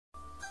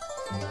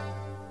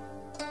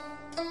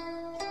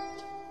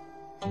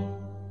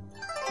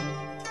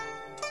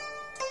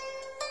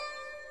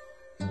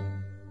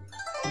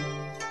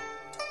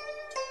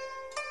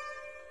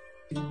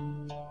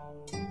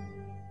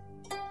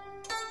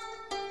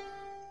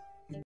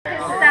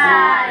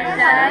在神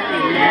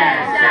里面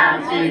相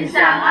亲相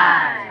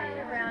爱。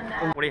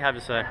 What do you have to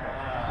say?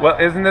 Well,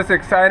 isn't this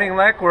exciting,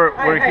 Leck?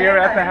 We're here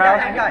at the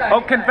house.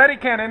 Oh, confetti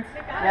cannons!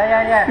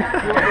 Yeah.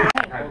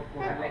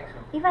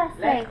 Eva,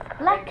 say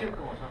Leck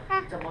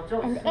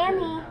and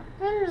Anny.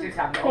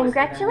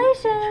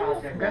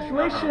 Congratulations!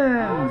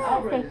 Congratulations!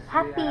 Say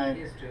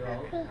happy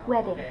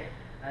wedding.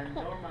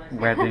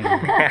 Wedding.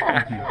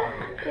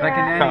 Leck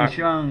and Anny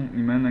希望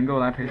你们能够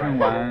来陪衬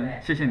玩，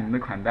谢谢你们的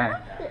款待。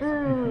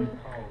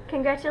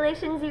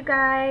Congratulations, you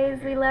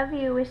guys. We love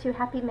you. Wish you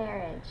happy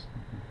marriage.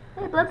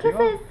 Hey, blow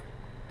kisses.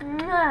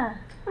 Mwah.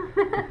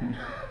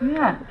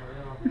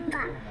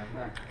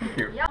 Thank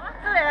you.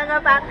 祝你兩個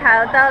白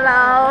頭到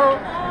老。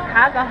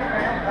下一個，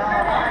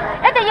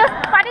一定要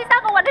快啲生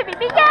個混血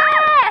BB 嘅，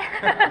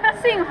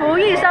幸福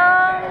一生。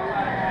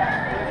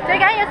最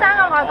緊要生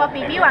個外國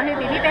BB 混血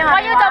BB 俾我。我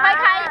要做佢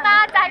契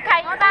媽，就係契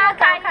媽，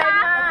契媽。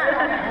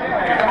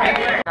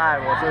嗨，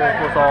我是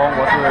傅松，我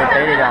是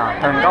北里的，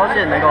很高興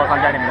能夠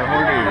參加你們的婚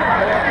禮。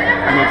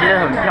你今天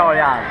很漂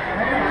亮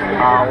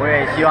啊！我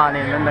也希望你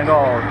們能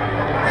夠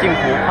幸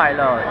福快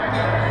樂，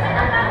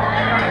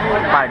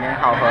百年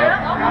好合。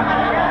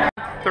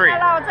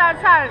Hello， 菜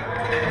菜，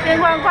新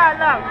婚快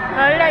樂，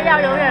人類要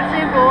永遠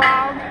幸福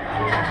哦。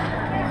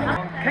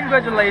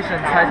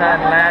 Congratulations, Taitai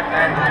and Leck,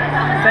 and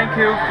thank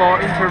you for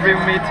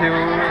interviewing me to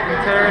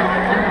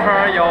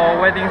enter your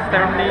wedding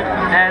ceremony.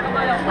 And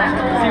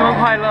新婚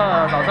快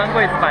乐，早生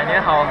贵子，百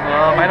年好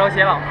合，白头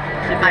偕老。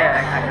谢谢。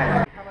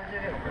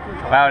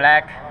Well,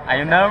 Leck, are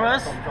you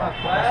nervous?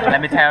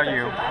 Let me tell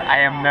you, I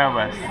am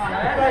nervous.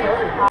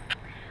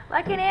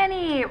 Leck and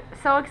Anny,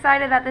 so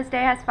excited that this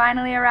day has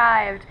finally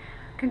arrived.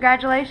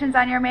 Congratulations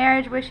on your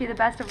marriage. Wish you the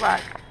best of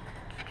luck.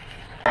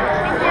 今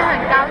天很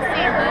高兴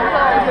能够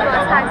做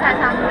菜菜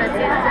他们的见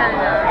证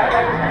人，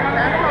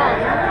然后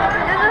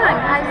真的很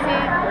开心，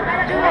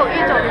就有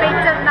一种被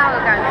震到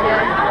的感觉。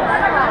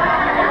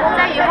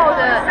在以后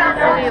的日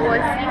子里，我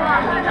希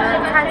望你们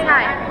菜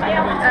菜，然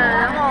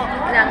后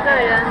两个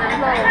人能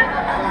够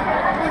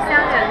互相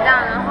忍让，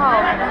然后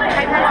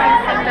开开心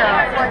心的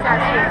过下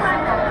去。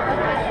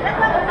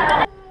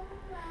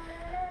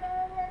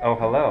Oh,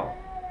 hello.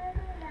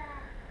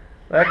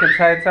 Leck and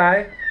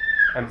Taitai,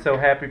 I'm so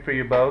happy for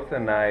you both,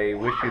 and I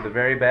wish you the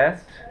very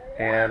best,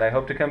 and I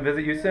hope to come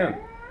visit you soon.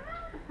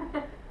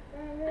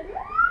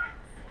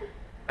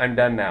 I'm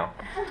done now.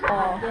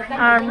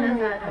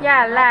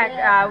 Yeah, Leck,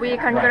 we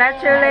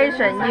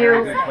congratulations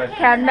you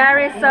can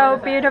marry so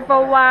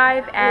beautiful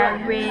wife,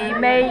 and we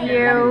made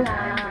you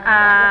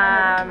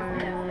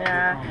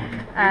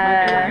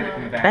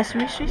Best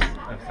wishes?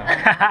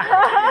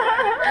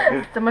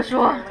 怎么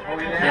说？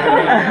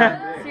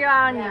希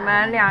望你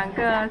们两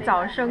个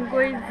早生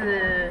贵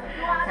子，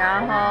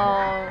然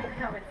后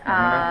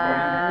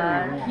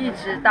一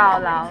直到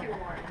老。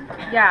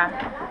Yeah,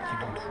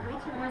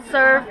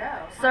 serve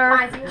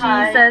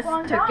Jesus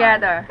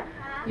together.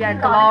 Yeah,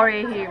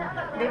 glory Him.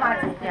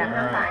 Yeah.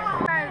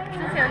 在之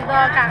前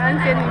的感恩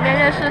节里面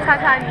认识菜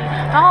菜你，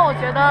然后我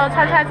觉得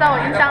菜菜在我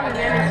印象里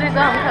面你是一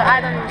个很可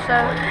爱的女生，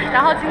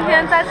然后今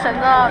天在神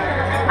的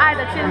爱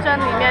的见证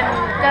里面，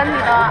你跟你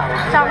的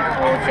丈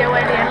夫结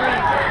为连理，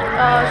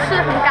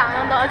是很感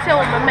恩的，而且我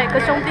们每个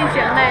兄弟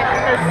姐妹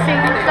的心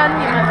跟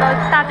你们的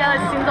大家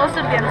的心都是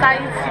连在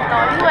一起的，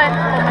因为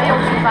我们有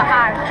主的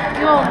爱，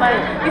因为我们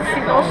一起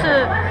都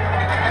是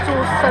主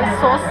神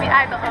所喜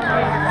爱的儿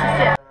女，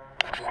谢谢。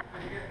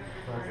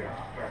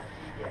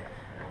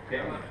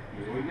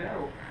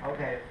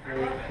 Okay, 3,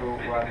 2,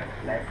 1,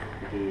 let's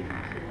begin.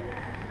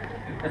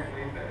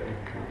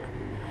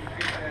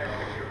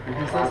 You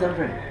can say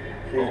something.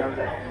 Say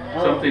something.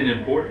 Something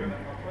important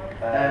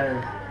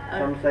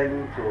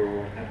Something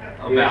to...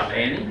 about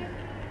Annie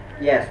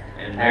Yes.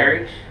 and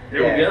marriage.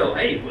 There yes. we go.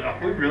 Hey,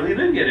 we really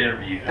do get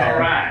interviewed. All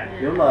right.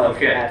 You must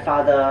Okay.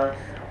 father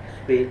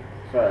speak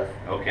first.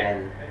 Okay.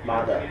 And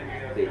mother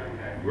speak.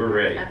 We're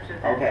ready.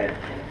 Okay.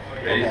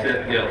 Ready,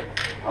 set, go.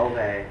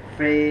 Okay.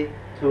 3,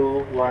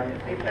 2, 1.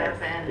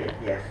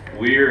 Yes.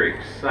 We're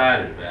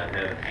excited about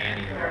having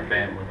Annie in our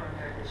family.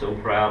 So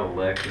proud of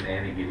Leck and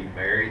Annie getting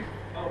married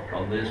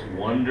on this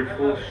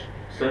wonderful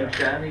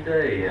sunshiny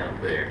day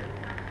out there.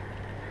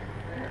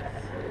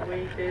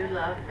 We do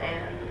love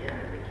Annie and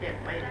we can't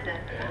wait to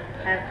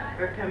have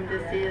her come to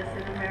see us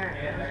in America.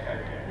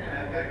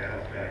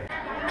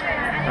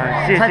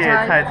 谢谢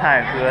菜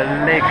菜和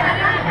Leck，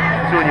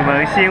 祝你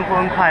们新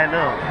婚快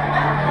乐，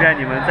愿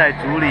你们在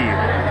主里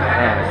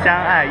相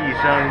爱一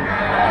生。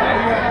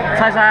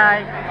菜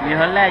菜，你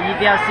和 Leck 一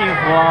定要幸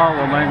福哦，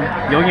我们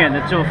永远的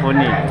祝福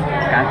你。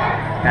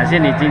感谢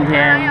你今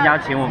天邀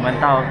请我们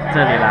到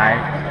这里来，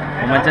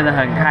我们真的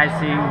很开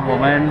心。我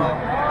们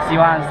希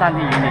望上帝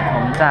与你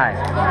同在，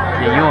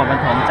也与我们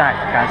同在。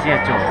感谢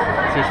主，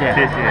谢谢。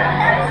谢谢。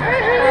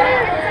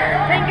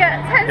那个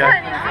菜菜，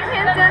你今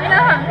天真的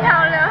很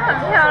漂亮，很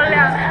漂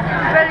亮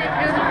 ，very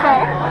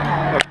beautiful。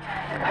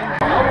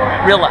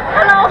Real。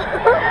Hello。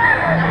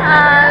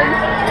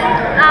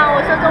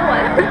我说中文。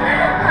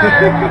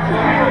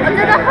我真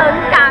的很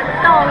感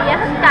动，也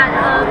很感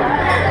恩，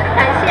感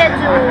谢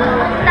主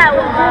带我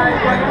们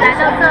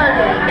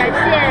感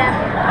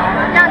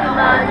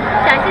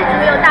谢主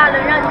有大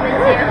人让你们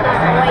结合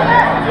成为一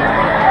体。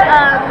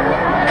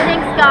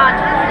Thanks God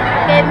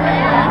gave me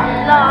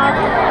love，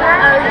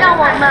 让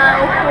我们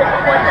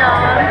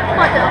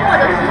获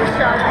得新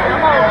生，然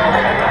后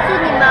祝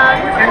你们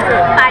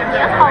百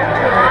年好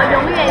合，永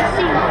远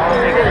幸福。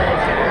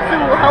主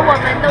和我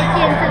们都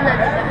见证了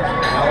你们的支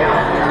持。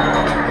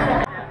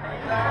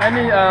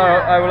Annie,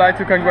 I would like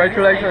to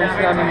congratulate you. I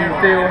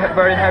feel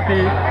very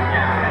happy.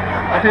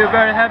 I feel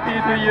very happy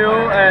to you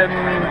and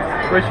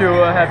wish you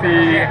a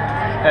happy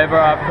ever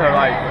after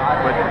life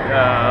with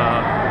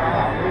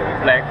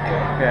Leck.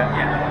 Yeah.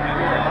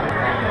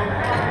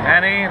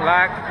 Annie,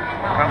 Leck,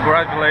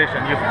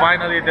 congratulations. You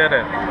finally did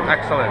it.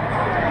 Excellent.